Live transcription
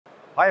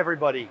Hi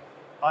everybody,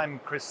 I'm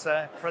Chris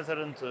Sayre,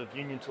 President of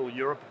Union Tool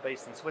Europe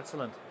based in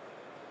Switzerland.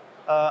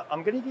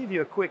 I'm going to give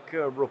you a quick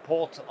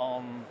report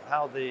on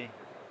how the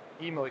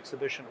EMO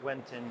exhibition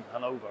went in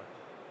Hanover.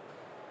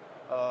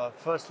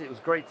 Firstly, it was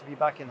great to be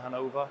back in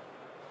Hanover,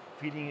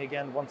 feeling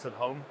again once at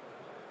home.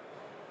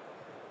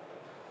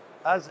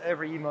 As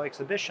every EMO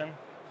exhibition,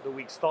 the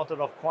week started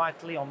off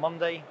quietly on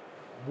Monday,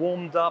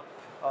 warmed up,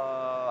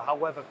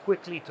 however,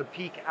 quickly to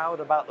peak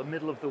out about the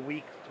middle of the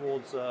week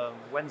towards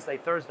Wednesday,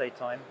 Thursday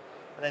time,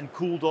 and then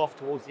cooled off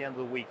towards the end of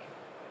the week.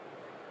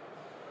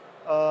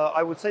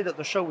 I would say that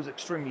the show was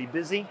extremely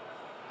busy,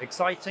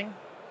 exciting,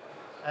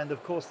 and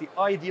of course the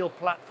ideal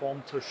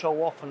platform to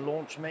show off and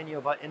launch many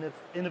of our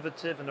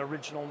innovative and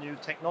original new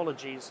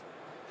technologies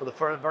for the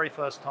very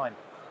first time.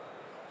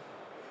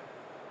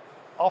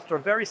 After a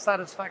very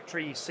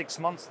satisfactory 6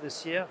 months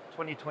this year,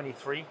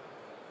 2023,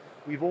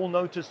 we've all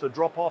noticed a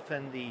drop-off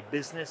in the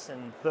business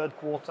in third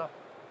quarter,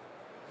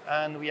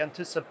 and we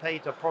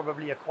anticipate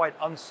probably a quite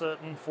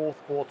uncertain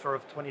fourth quarter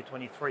of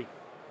 2023.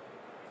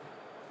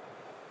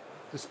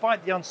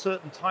 Despite the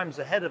uncertain times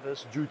ahead of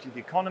us due to the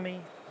economy,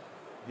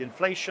 the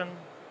inflation,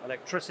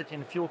 electricity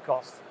and fuel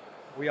costs,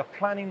 we are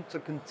planning to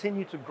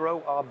continue to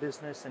grow our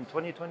business in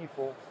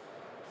 2024,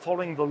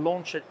 following the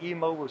launch at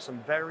EMO with some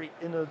very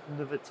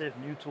innovative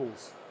new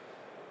tools.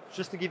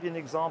 Just to give you an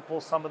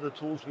example, some of the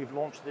tools we've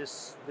launched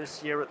this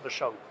year at the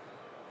show.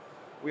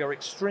 We are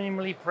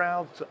extremely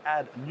proud to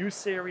add a new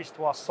series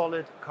to our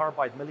solid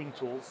carbide milling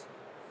tools.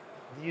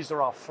 These are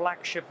our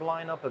flagship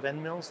lineup of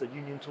end mills that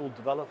Union Tool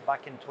developed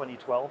back in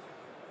 2012.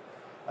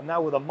 And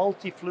now with a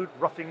multi-flute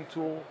roughing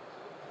tool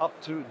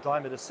up to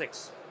diameter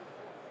 6.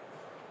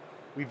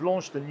 We've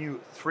launched a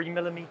new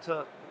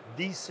 3mm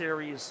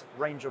V-series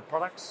range of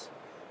products.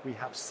 We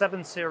have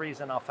 7 series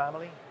in our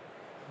family.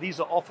 These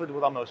are offered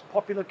with our most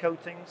popular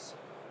coatings,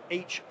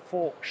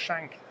 H4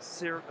 shank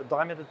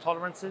diameter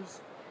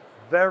tolerances,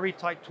 very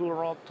tight tool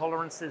rod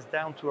tolerances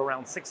down to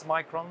around 6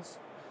 microns,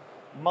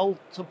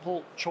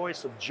 multiple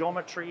choice of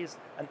geometries,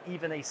 and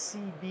even a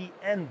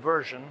CBN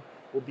version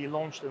will be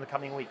launched in the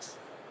coming weeks.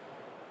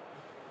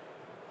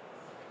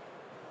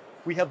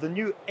 We have the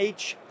new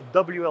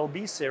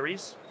HWLB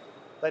series.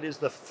 That is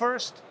the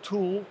first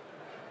tool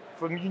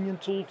from Union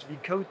Tool to be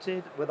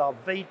coated with our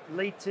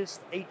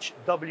latest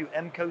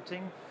HWM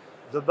coating,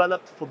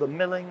 developed for the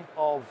milling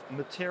of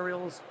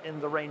materials in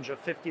the range of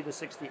 50 to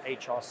 60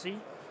 HRC,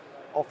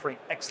 offering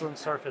excellent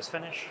surface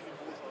finish,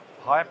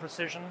 higher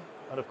precision,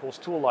 and of course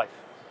tool life.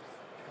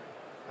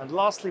 And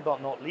lastly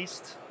but not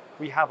least,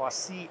 we have our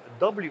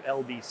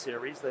CWLB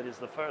series. That is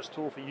the first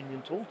tool for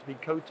Union Tool to be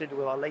coated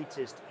with our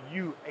latest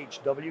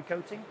UHW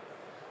coating,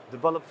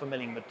 developed for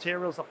milling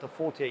materials up to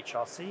 40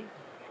 HRC,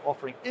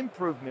 offering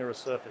improved mirror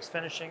surface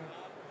finishing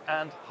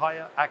and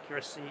higher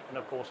accuracy and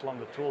of course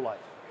longer tool life.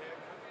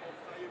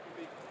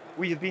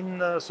 We have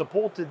been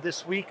supported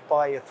this week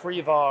by 3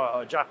 of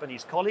our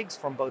Japanese colleagues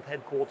from both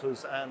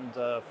headquarters and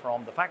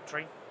from the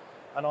factory.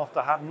 And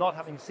after not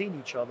having seen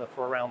each other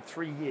for around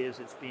 3 years,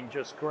 it's been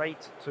just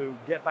great to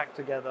get back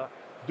together,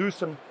 do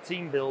some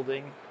team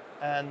building,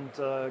 and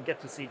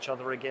get to see each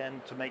other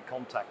again to make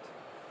contact.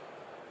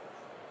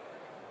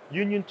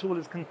 Union Tool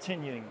is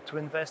continuing to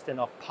invest in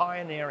our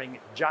pioneering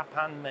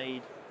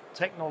Japan-made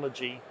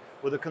technology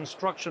with the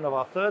construction of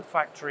our 3rd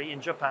factory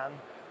in Japan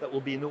that will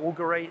be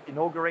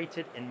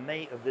inaugurated in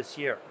May of this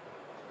year.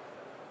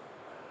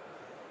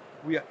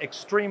 We are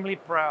extremely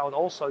proud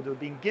also to have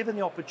been given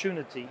the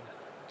opportunity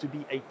to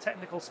be a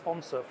technical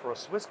sponsor for a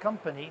Swiss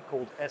company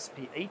called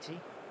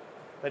SP80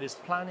 that is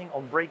planning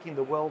on breaking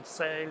the world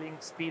sailing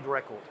speed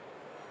record.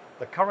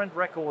 The current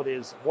record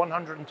is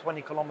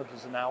 120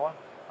 kilometers an hour,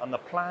 and the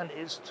plan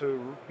is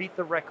to beat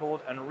the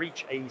record and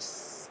reach a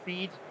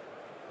speed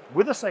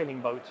with a sailing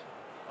boat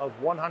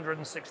of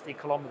 160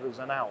 kilometers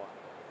an hour.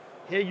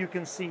 Here you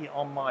can see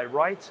on my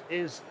right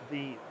is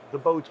the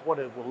boat, what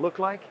it will look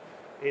like.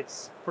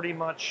 It's pretty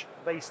much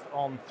based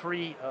on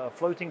 3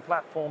 floating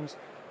platforms.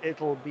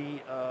 It'll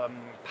be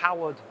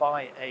powered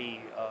by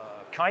a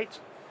kite,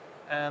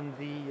 and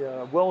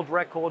the world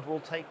record will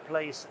take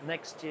place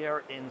next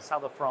year in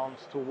south of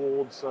France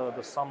towards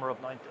the summer of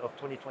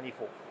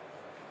 2024.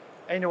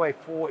 Anyway,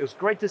 it was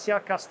great to see our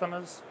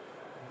customers,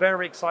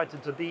 very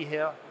excited to be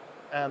here,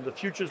 and the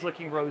future is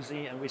looking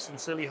rosy, and we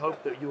sincerely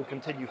hope that you will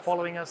continue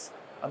following us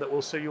and that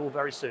we'll see you all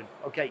very soon.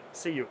 Okay,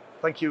 see you.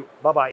 Thank you. Bye-bye.